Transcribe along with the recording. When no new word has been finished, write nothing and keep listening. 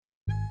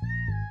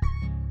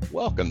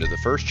Welcome to the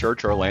First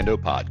Church Orlando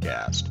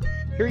podcast.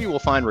 Here you will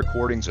find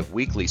recordings of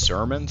weekly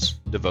sermons,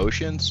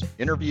 devotions,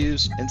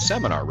 interviews, and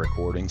seminar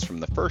recordings from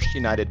the First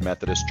United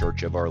Methodist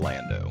Church of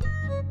Orlando.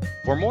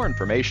 For more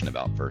information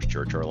about First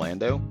Church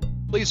Orlando,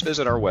 please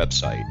visit our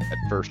website at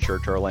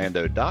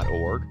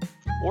firstchurchorlando.org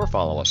or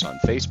follow us on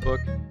Facebook,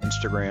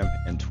 Instagram,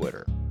 and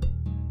Twitter.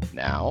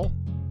 Now,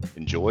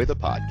 enjoy the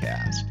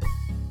podcast.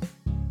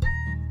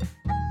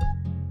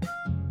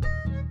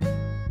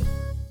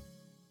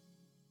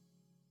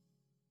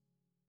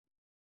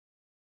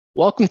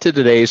 Welcome to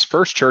today's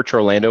First Church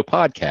Orlando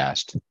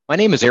podcast. My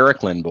name is Eric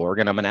Lindborg,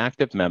 and I'm an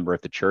active member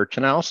at the church,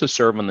 and I also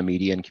serve on the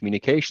Media and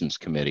Communications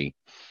Committee.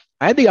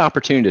 I had the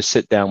opportunity to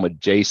sit down with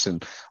Jason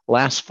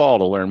last fall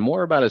to learn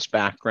more about his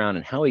background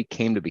and how he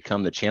came to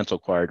become the Chancel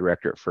Choir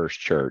Director at First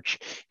Church.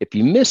 If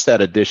you missed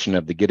that edition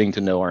of the Getting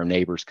to Know Our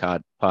Neighbors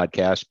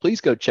podcast,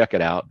 please go check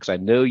it out because I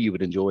know you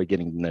would enjoy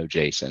getting to know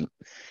Jason.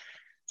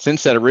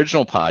 Since that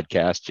original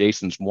podcast,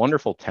 Jason's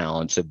wonderful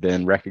talents have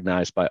been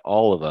recognized by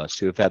all of us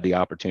who have had the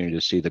opportunity to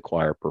see the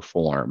choir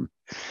perform.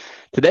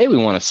 Today, we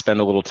want to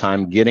spend a little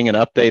time getting an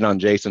update on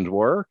Jason's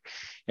work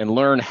and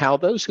learn how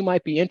those who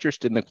might be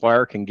interested in the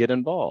choir can get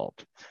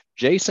involved.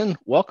 Jason,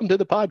 welcome to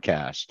the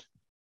podcast.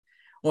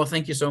 Well,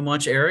 thank you so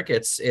much, Eric.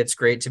 It's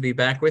great to be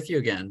back with you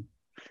again.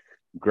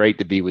 Great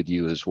to be with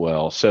you as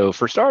well. So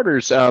for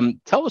starters,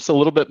 tell us a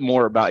little bit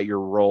more about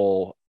your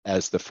role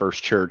as the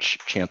First Church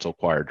Chancel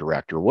Choir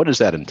Director. What does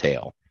that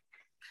entail?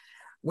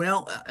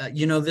 Well,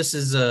 this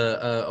is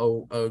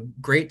a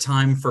great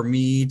time for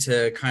me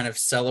to kind of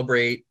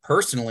celebrate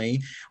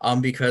personally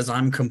because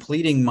I'm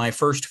completing my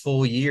first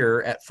full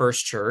year at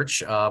First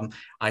Church.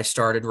 I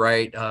started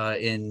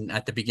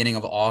at the beginning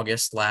of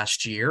August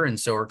last year, and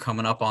so we're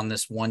coming up on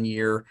this 1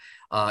 year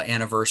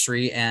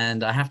anniversary.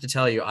 And I have to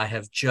tell you, I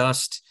have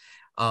just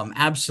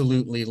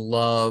absolutely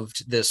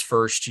loved this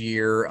first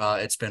year.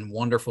 It's been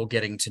wonderful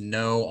getting to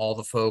know all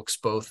the folks,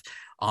 both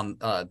on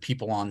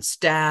people on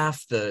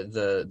staff,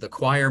 the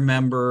choir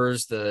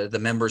members, the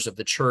members of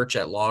the church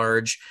at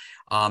large.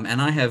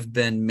 And I have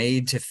been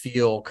made to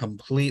feel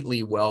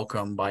completely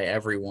welcome by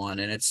everyone.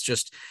 And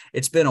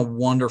it's been a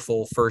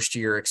wonderful first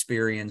year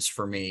experience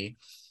for me.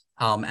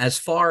 As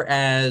far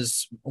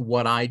as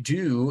what I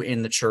do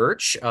in the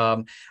church,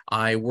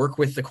 I work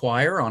with the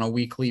choir on a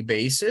weekly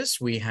basis.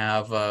 We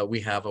have a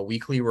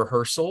weekly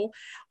rehearsal.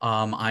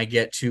 I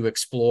get to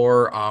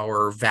explore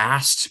our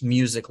vast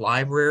music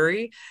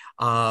library,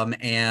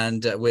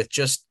 and with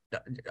just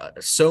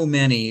so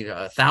many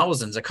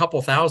thousands, a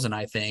couple thousand,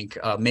 I think,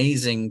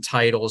 amazing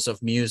titles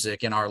of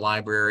music in our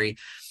library,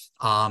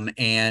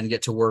 and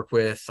get to work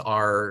with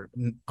our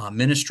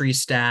ministry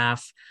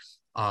staff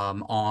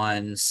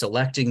on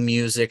selecting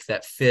music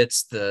that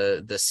fits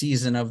the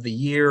season of the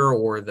year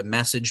or the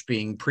message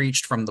being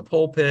preached from the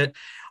pulpit,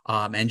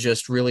 and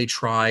just really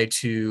try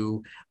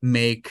to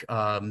make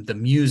the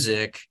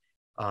music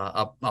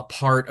a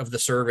part of the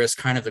service,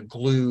 kind of the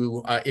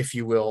glue, if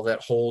you will,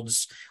 that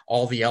holds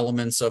all the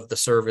elements of the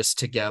service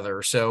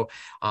together. So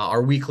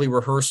our weekly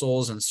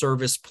rehearsals and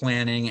service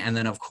planning, and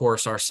then of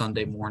course our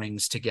Sunday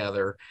mornings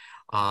together.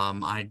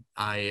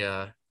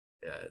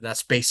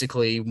 That's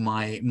basically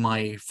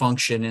my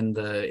function in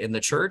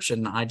the church,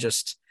 and I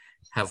just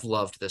have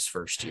loved this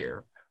first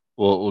year.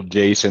 Well,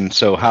 Jason,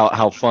 so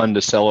how fun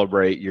to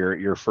celebrate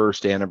your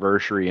first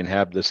anniversary and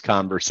have this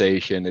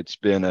conversation. It's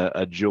been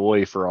a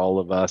joy for all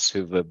of us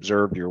who've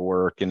observed your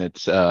work, and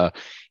it's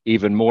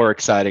even more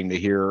exciting to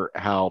hear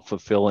how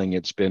fulfilling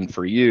it's been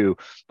for you.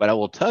 But I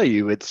will tell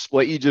you, it's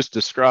what you just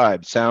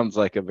described sounds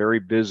like a very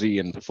busy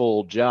and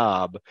full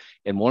job.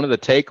 And one of the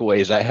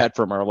takeaways I had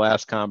from our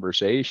last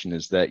conversation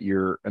is that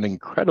you're an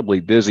incredibly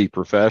busy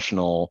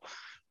professional,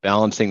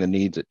 balancing the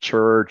needs at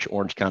church,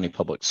 Orange County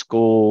Public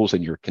Schools,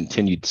 and your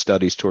continued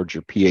studies towards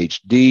your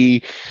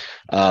PhD.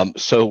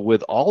 So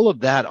with all of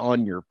that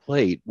on your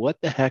plate, what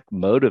the heck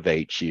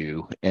motivates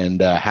you,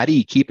 and how do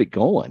you keep it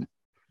going?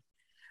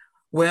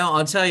 Well,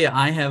 I'll tell you,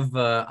 I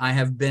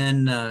have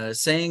been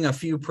saying a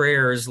few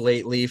prayers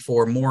lately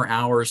for more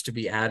hours to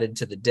be added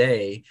to the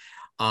day,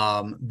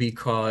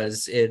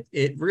 because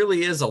it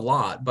really is a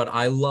lot. But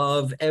I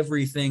love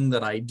everything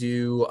that I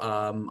do.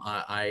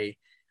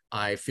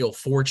 I feel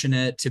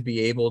fortunate to be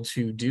able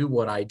to do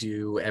what I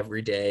do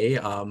every day,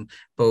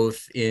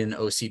 both in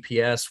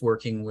OCPS,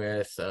 working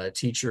with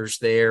teachers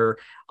there,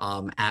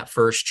 at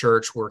First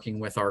Church, working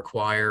with our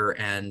choir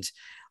and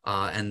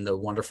the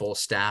wonderful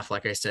staff.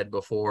 Like I said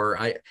before,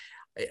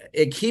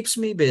 it keeps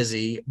me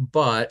busy,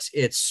 but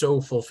it's so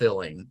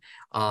fulfilling.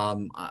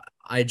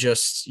 I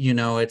just,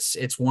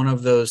 it's one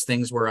of those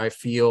things where I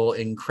feel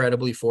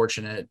incredibly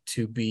fortunate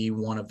to be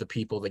one of the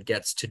people that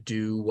gets to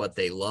do what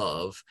they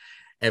love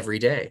every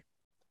day.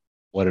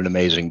 What an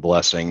amazing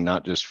blessing,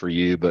 not just for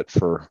you, but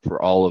for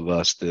all of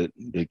us that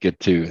get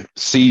to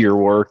see your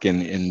work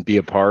and be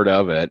a part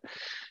of it.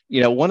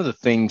 One of the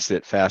things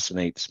that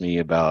fascinates me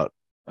about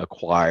a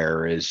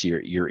choir is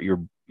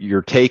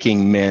you're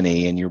taking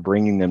many and you're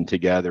bringing them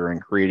together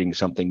and creating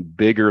something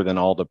bigger than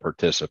all the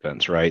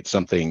participants, right?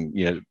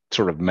 Something,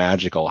 sort of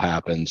magical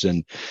happens.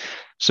 And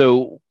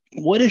so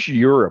What is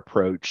your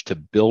approach to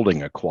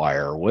building a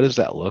choir? What does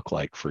that look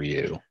like for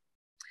you?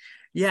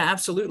 Yeah,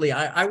 absolutely.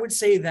 I would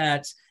say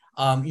that,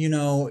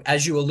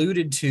 as you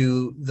alluded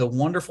to, the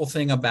wonderful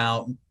thing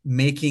about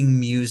making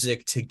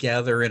music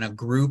together in a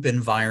group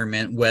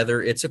environment,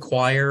 whether it's a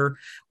choir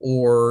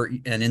or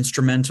an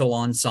instrumental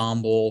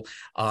ensemble,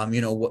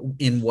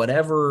 in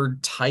whatever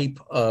type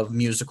of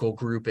musical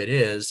group it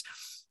is,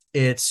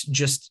 it's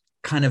just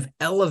kind of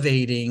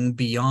elevating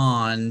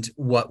beyond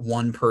what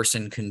one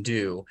person can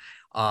do.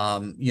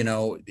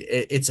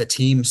 It's a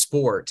team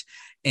sport,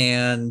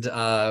 and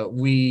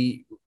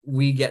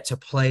we get to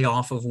play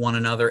off of one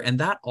another. And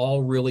that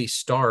all really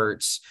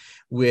starts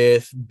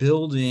with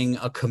building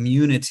a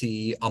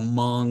community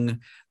among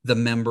the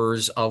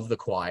members of the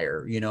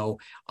choir,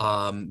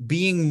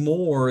 being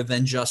more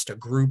than just a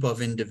group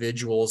of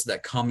individuals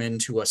that come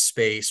into a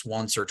space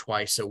once or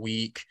twice a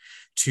week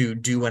to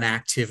do an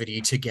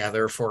activity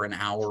together for an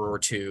hour or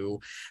two,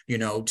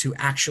 to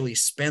actually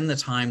spend the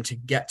time to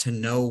get to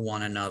know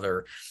one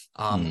another.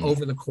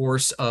 Over the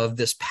course of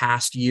this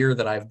past year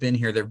that I've been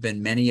here, there have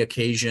been many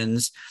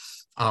occasions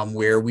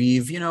where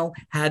we've,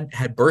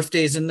 had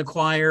birthdays in the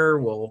choir.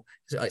 We'll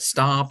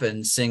stop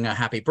and sing a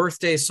happy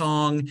birthday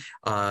song.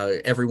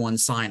 Everyone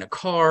sign a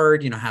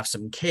card, have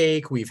some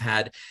cake. We've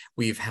had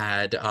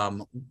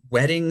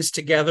weddings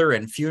together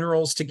and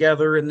funerals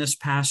together in this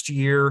past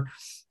year.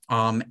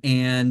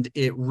 And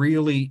it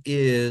really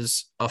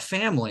is a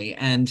family.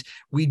 And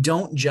we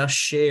don't just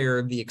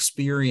share the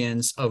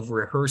experience of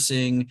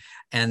rehearsing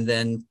and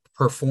then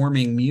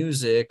performing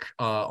music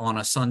on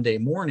a Sunday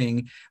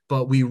morning,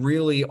 but we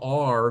really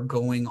are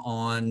going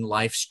on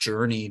life's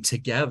journey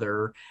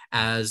together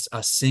as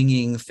a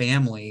singing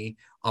family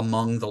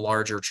among the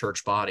larger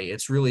church body.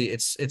 It's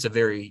a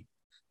very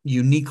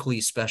uniquely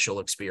special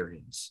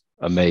experience.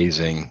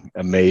 Amazing.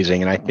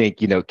 And I think,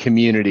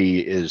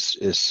 community is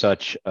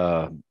such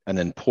an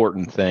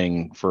important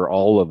thing for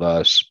all of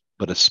us,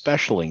 but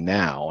especially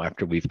now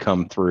after we've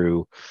come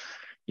through,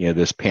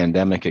 this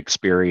pandemic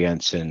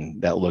experience, and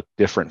that looked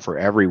different for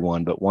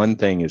everyone. But one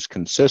thing is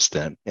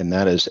consistent, and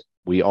that is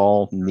we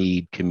all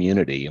need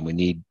community, and we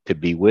need to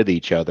be with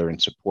each other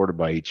and supported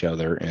by each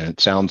other. And it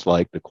sounds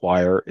like the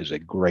choir is a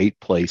great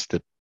place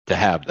to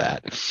have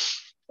that.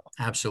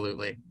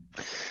 Absolutely.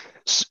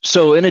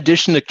 So in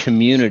addition to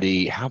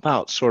community, how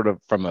about sort of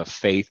from a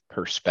faith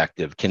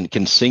perspective?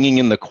 Can singing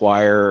in the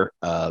choir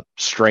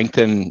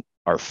strengthen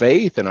our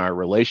faith and our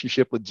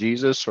relationship with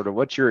Jesus? Sort of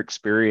what's your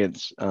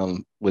experience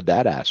with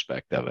that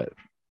aspect of it?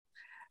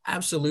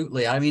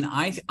 Absolutely. I mean,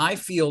 I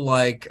feel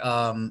like,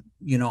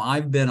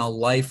 I've been a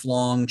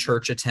lifelong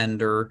church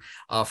attender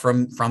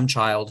from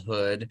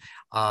childhood.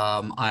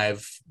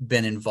 I've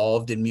been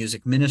involved in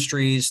music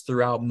ministries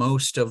throughout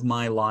most of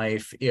my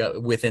life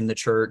within the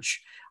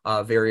church,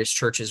 various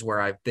churches where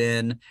I've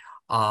been.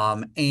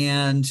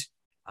 And,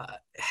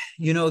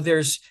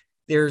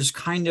 there's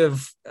kind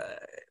of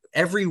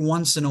every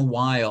once in a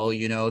while,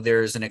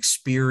 there's an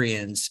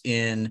experience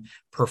in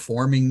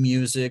performing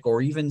music,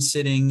 or even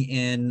sitting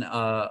in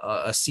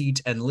a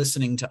seat and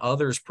listening to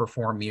others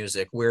perform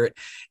music, where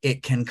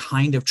it can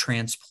kind of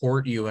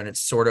transport you, and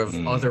it's sort of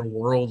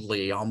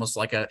otherworldly, almost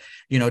like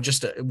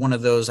one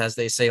of those, as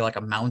they say, like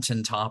a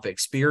mountaintop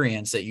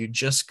experience, that you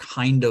just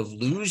kind of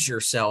lose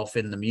yourself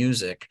in the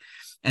music.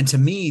 And to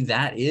me,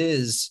 that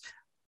is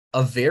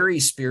a very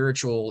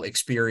spiritual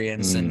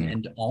experience,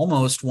 and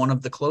almost one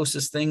of the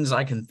closest things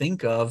I can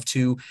think of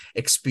to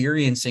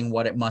experiencing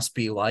what it must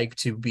be like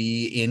to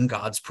be in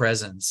God's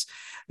presence,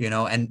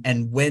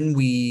 and when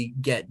we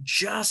get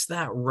just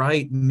that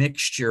right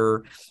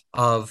mixture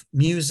of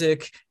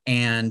music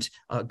and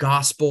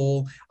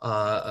gospel,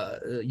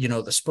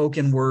 the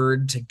spoken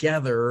word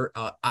together,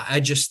 I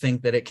just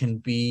think that it can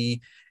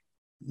be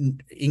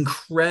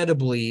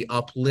incredibly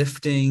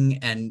uplifting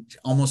and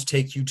almost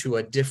take you to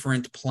a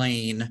different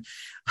plane,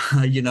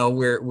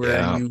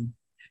 where you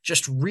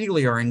just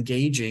really are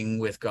engaging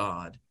with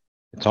God.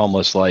 It's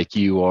almost like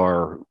we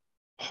are,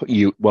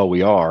 but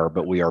we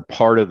are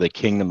part of the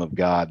kingdom of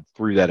God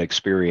through that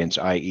experience,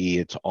 i.e.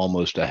 it's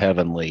almost a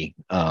heavenly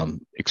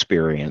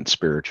experience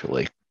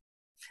spiritually.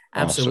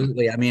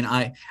 Absolutely. Awesome. I mean,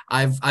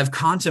 I've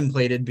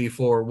contemplated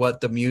before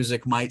what the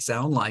music might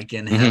sound like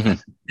in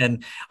heaven,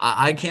 and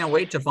I can't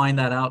wait to find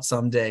that out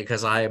someday,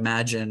 because I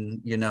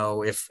imagine,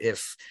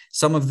 if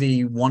some of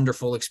the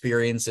wonderful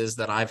experiences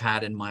that I've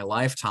had in my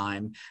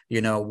lifetime,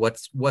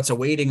 what's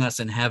awaiting us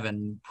in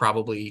heaven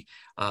probably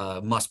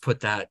must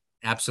put that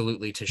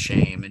absolutely to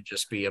shame and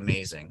just be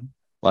amazing.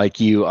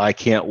 Like you, I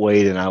can't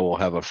wait, and I will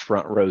have a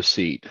front row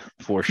seat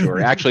for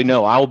sure. Actually,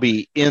 no, I'll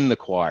be in the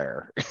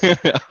choir.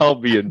 I'll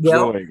be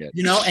enjoying it.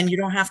 And you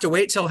don't have to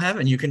wait till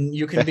heaven. You can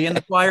be in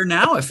the choir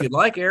now if you'd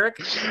like, Eric.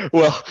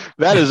 Well,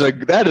 that is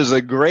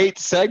a great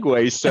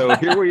segue. So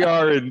here we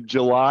are in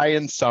July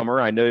and summer.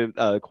 I know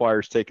the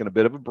choir's taking a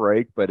bit of a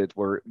break, but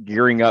we're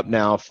gearing up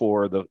now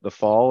for the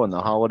fall and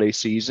the holiday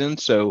season.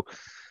 So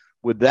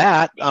with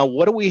that,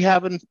 what do we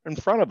have in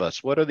front of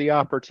us? What are the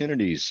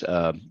opportunities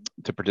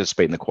to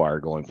participate in the choir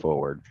going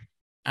forward?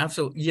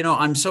 Absolutely.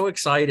 I'm so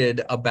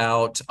excited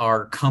about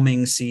our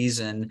coming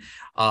season.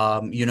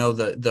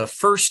 The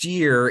first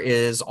year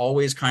is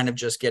always kind of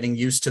just getting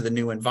used to the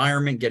new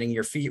environment, getting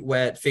your feet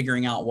wet,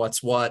 figuring out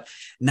what's what.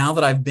 Now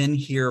that I've been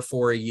here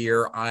for a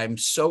year, I'm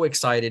so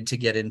excited to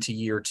get into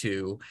year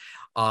two.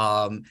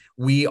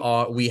 We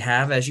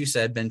have, as you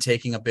said, been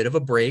taking a bit of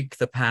a break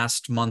the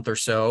past month or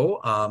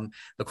so.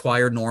 The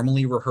choir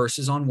normally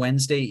rehearses on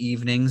Wednesday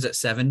evenings at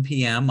 7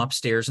 p.m.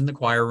 upstairs in the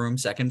choir room,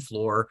 second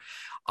floor.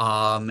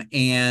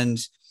 And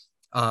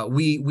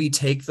we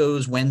take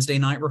those Wednesday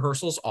night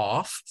rehearsals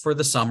off for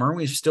the summer.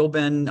 We've still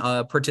been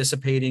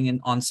participating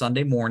on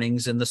Sunday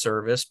mornings in the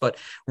service, but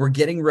we're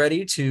getting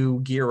ready to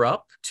gear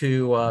up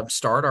to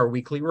start our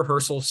weekly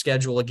rehearsal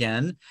schedule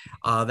again.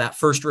 That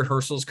first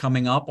rehearsal is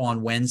coming up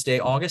on Wednesday,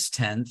 August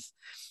 10th.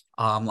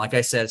 Like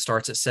I said, it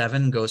starts at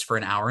 7, goes for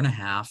an hour and a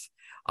half.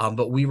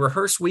 But we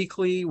rehearse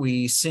weekly.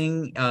 We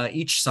sing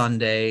each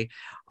Sunday.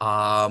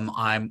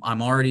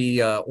 I'm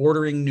already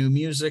ordering new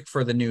music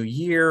for the new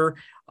year.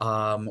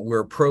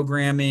 We're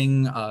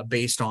programming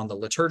based on the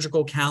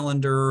liturgical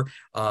calendar,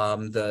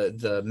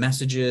 the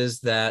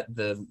messages that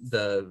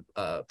the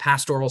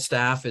pastoral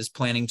staff is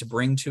planning to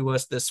bring to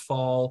us this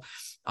fall.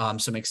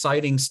 Some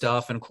exciting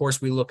stuff. And of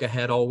course, we look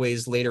ahead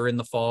always later in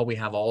the fall. We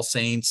have All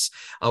Saints,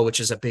 which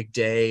is a big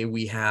day.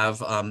 We have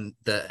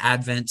the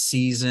Advent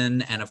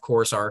season, and of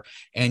course, our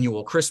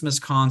annual Christmas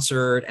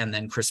concert, and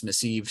then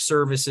Christmas Eve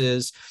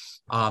services.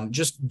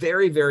 Just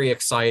very, very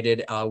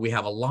excited. We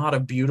have a lot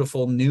of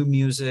beautiful new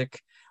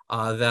music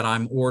that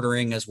I'm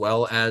ordering, as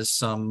well as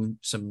some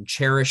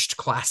cherished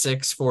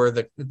classics for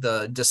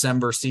the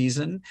December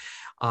season.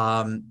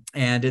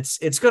 And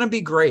it's going to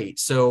be great.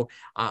 So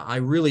I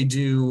really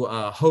do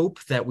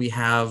hope that we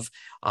have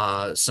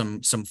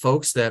some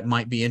folks that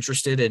might be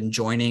interested in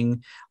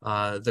joining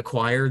the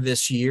choir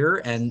this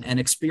year and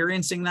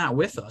experiencing that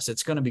with us.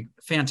 It's going to be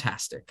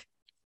fantastic.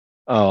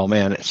 Oh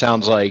man, it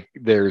sounds like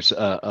there's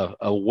a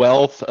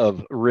wealth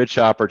of rich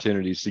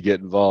opportunities to get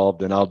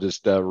involved, and I'll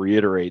just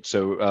reiterate.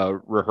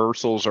 So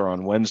rehearsals are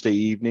on Wednesday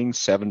evenings,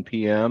 7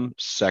 p.m.,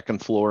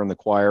 second floor in the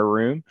choir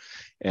room,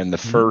 and the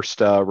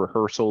first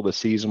rehearsal of the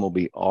season will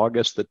be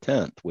August the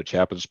 10th, which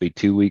happens to be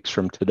 2 weeks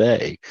from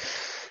today.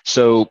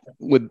 So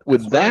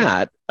with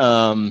that,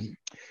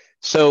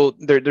 so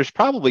there's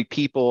probably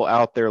people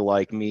out there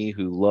like me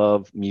who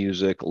love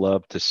music,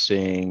 love to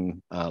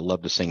sing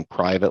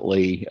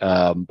privately,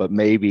 but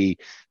maybe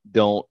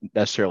don't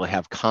necessarily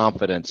have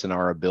confidence in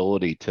our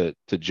ability to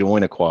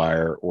join a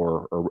choir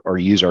or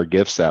use our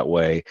gifts that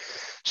way.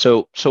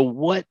 So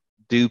what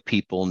do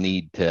people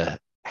need to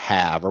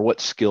have, or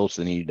what skills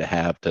they need to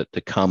have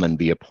to come and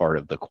be a part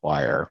of the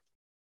choir?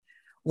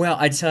 Well,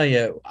 I tell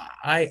you,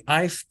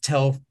 I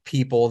tell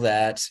people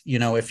that,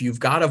 if you've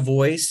got a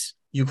voice,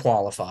 you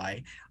qualify.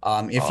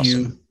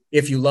 Awesome.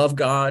 If you love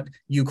God,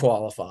 you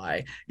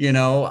qualify.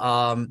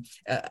 One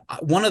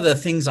of the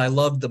things I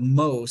loved the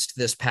most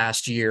this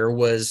past year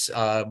was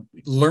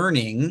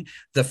learning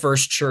the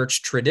First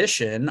Church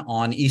tradition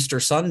on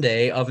Easter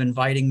Sunday of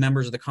inviting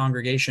members of the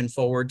congregation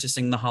forward to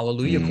sing the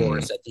Hallelujah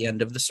chorus at the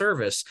end of the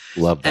service.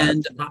 Love that.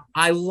 And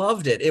I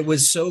loved it. It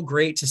was so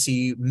great to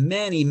see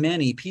many,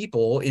 many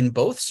people in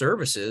both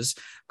services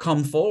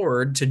come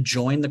forward to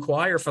join the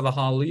choir for the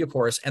Hallelujah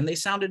chorus, and they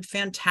sounded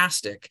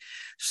fantastic.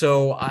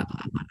 So,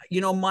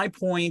 my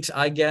point,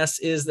 I guess,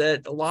 is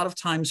that a lot of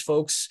times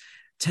folks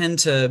tend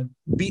to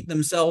beat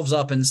themselves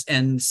up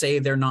and say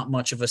they're not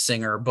much of a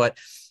singer, but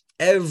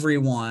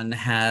everyone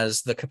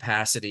has the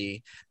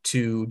capacity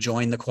to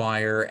join the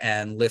choir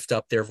and lift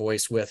up their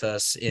voice with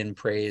us in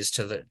praise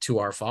to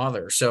our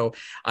Father. So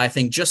I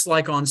think just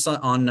like on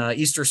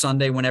Easter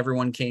Sunday, when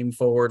everyone came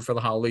forward for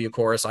the Hallelujah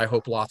chorus, I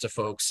hope lots of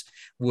folks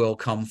will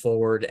come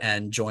forward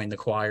and join the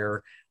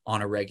choir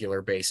on a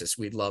regular basis.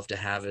 We'd love to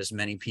have as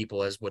many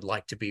people as would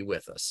like to be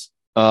with us.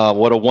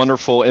 What a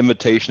wonderful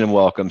invitation and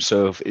welcome.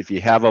 So if you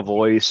have a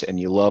voice and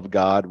you love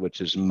God, which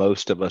is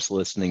most of us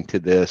listening to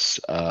this,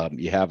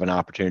 you have an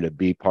opportunity to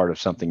be part of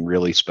something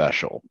really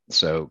special.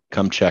 So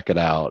come check it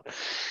out.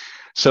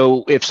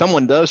 So if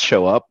someone does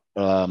show up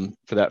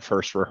for that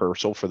first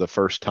rehearsal for the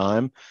first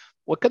time,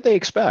 what could they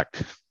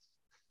expect?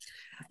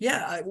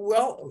 Yeah,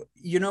 well,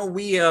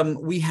 we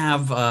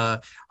have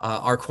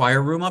our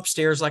choir room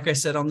upstairs, like I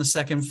said, on the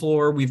second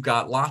floor. We've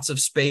got lots of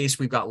space.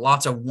 We've got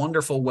lots of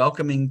wonderful,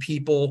 welcoming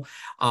people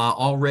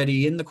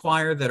already in the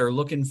choir that are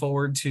looking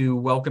forward to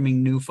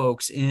welcoming new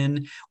folks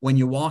in. When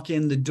you walk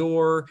in the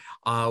door,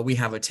 we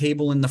have a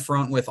table in the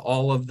front with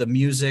all of the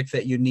music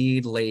that you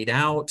need laid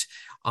out.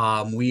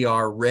 We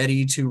are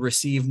ready to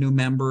receive new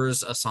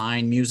members,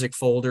 assign music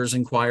folders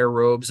and choir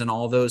robes and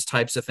all those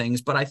types of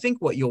things. But I think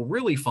what you'll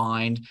really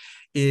find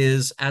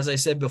is, as I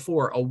said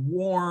before, a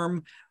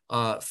warm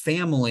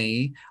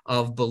family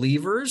of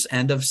believers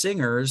and of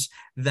singers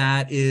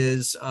that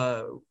is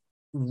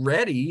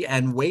ready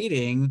and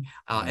waiting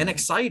and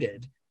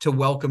excited to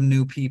welcome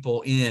new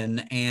people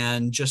in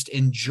and just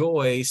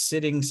enjoy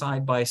sitting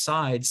side by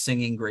side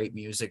singing great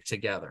music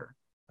together.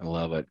 I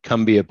love it.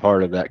 Come be a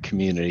part of that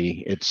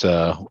community. It's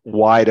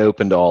wide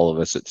open to all of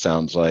us, it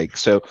sounds like.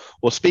 So,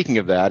 well, speaking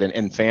of that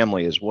and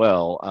family as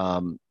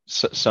well,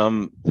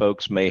 some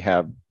folks may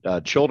have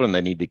children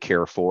they need to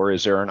care for.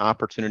 Is there an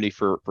opportunity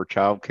for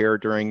childcare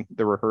during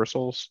the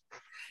rehearsals?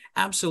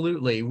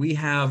 Absolutely. We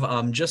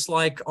have, just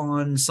like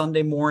on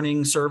Sunday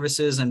morning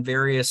services and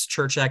various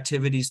church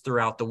activities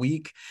throughout the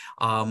week,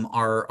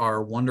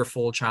 our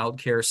wonderful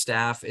childcare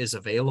staff is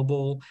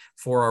available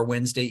for our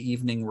Wednesday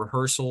evening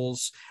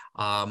rehearsals.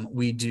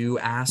 We do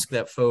ask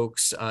that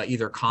folks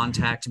either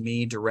contact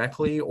me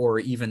directly, or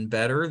even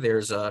better,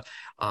 there's a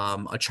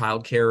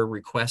childcare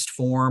request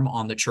form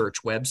on the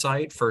church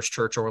website,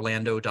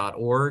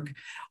 firstchurchorlando.org,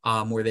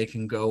 where they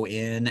can go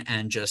in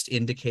and just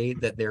indicate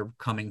that they're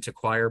coming to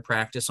choir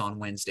practice on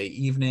Wednesday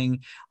evening,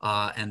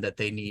 and that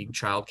they need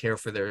childcare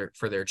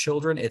for their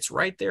children. It's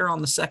right there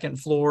on the second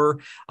floor,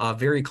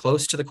 very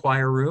close to the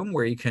choir room,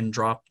 where you can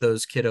drop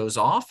those kiddos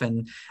off,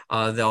 and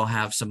they'll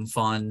have some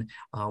fun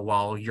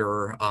while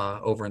you're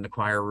over in the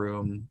choir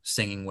room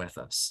singing with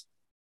us.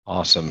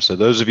 Awesome. So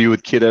those of you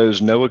with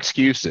kiddos, no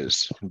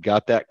excuses.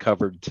 Got that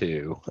covered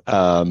too.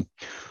 Well,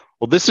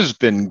 this has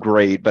been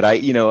great, but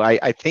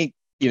I think,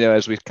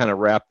 as we kind of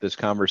wrap this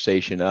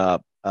conversation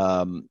up,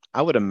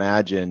 I would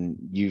imagine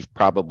you've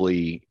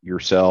probably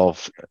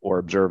yourself or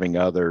observing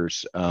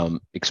others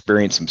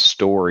experienced some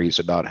stories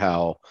about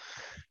how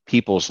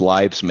people's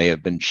lives may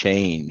have been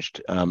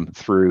changed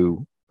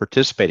through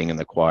participating in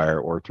the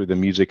choir or through the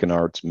music and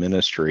arts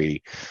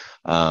ministry.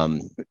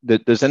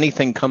 Does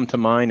anything come to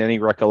mind, any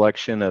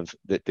recollection of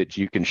that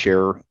you can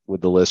share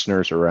with the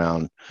listeners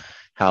around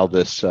how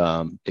this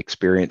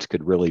experience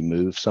could really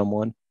move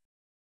someone?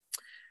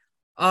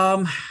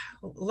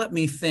 Let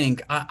me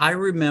think. I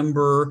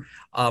remember,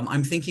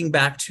 I'm thinking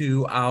back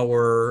to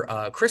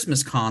our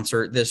Christmas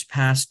concert this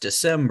past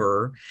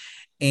December,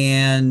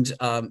 and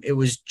it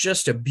was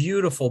just a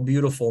beautiful,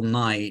 beautiful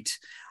night.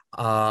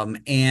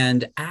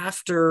 And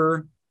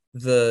after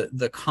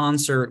the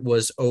concert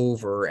was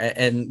over,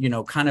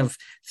 and kind of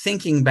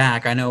thinking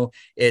back, I know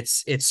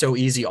it's so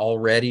easy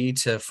already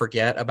to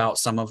forget about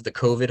some of the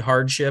COVID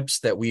hardships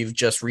that we've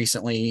just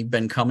recently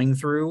been coming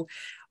through.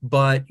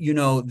 But,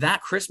 that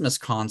Christmas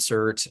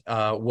concert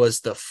was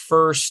the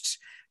first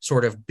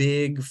sort of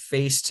big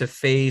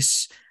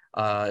face-to-face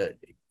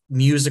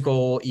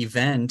musical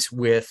event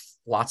with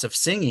lots of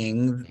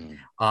singing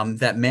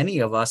that many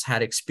of us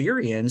had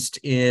experienced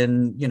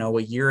in,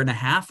 a year and a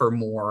half or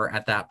more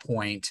at that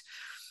point.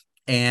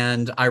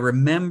 And I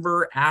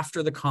remember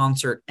after the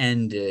concert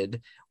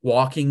ended,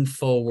 walking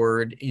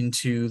forward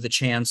into the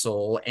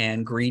chancel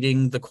and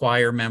greeting the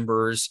choir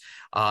members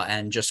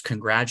and just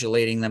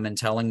congratulating them and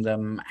telling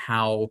them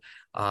how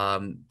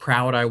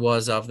proud I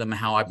was of them,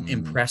 how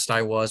impressed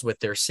I was with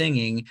their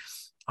singing.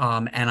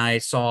 And I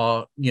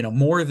saw,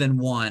 more than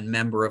one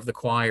member of the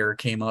choir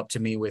came up to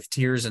me with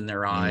tears in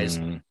their eyes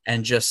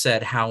and just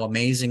said how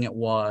amazing it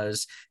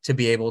was to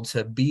be able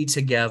to be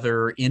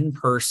together in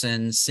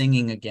person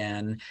singing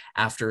again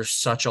after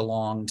such a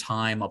long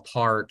time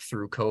apart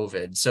through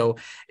COVID. So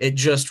it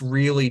just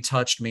really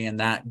touched me. And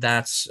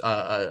that's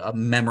a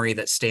memory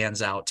that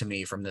stands out to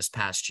me from this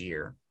past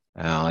year.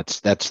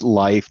 That's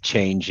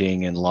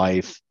life-changing and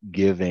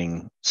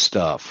life-giving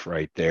stuff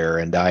right there.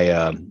 And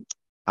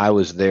I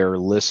was there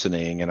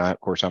listening, and of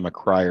course, I'm a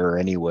crier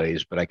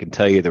anyways, but I can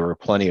tell you there were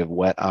plenty of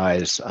wet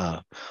eyes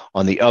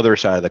on the other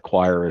side of the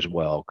choir as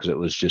well, because it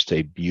was just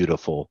a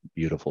beautiful,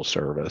 beautiful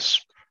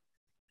service.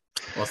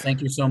 Well,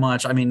 thank you so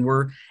much. I mean,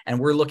 we're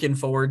looking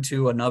forward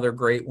to another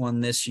great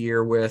one this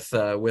year with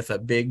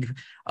a big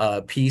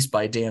piece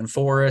by Dan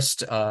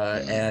Forrest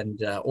and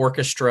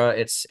orchestra.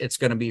 It's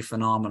going to be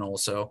phenomenal.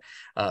 So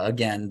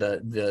again,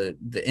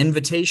 the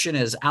invitation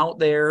is out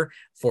there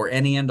for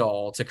any and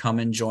all to come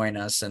and join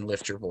us and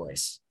lift your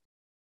voice.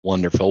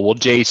 Wonderful. Well,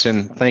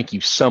 Jason, thank you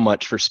so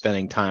much for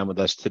spending time with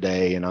us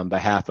today. And on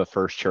behalf of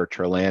First Church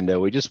Orlando,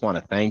 we just want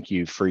to thank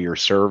you for your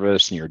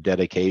service and your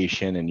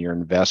dedication and your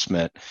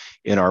investment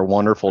in our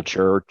wonderful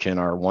church and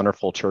our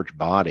wonderful church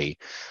body.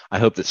 I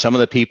hope that some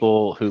of the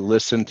people who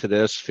listen to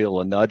this feel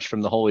a nudge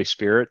from the Holy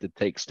Spirit to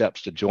take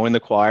steps to join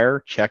the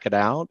choir, check it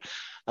out,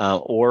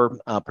 or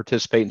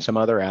participate in some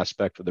other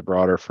aspect of the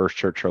broader First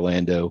Church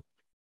Orlando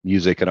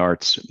music and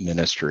arts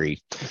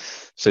ministry.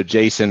 So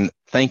Jason,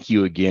 thank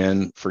you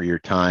again for your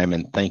time,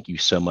 and thank you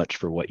so much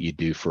for what you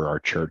do for our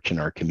church and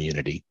our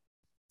community.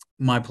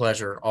 My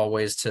pleasure,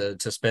 always to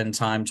spend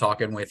time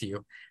talking with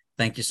you.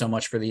 Thank you so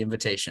much for the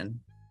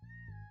invitation.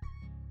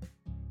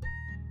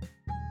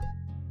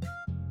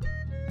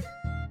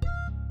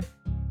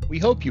 We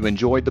hope you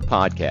enjoyed the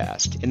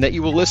podcast and that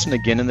you will listen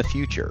again in the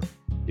future.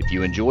 If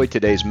you enjoyed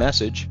today's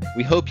message,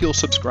 we hope you'll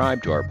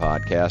subscribe to our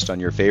podcast on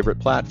your favorite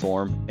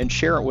platform and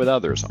share it with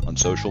others on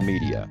social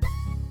media.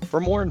 For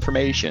more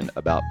information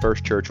about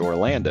First Church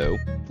Orlando,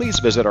 please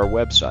visit our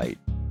website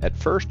at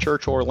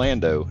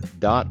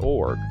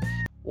firstchurchorlando.org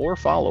or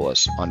follow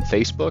us on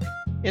Facebook,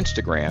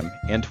 Instagram,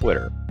 and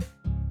Twitter.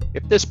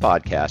 If this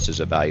podcast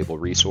is a valuable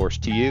resource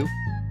to you,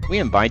 we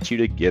invite you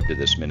to give to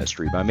this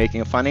ministry by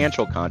making a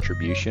financial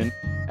contribution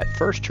at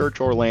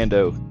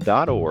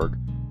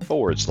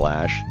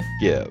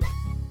firstchurchorlando.org/give.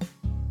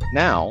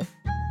 Now,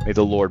 may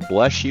the Lord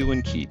bless you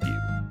and keep you.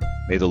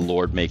 May the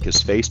Lord make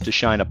his face to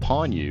shine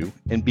upon you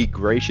and be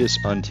gracious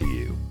unto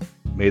you.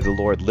 May the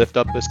Lord lift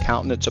up his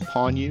countenance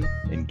upon you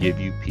and give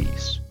you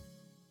peace.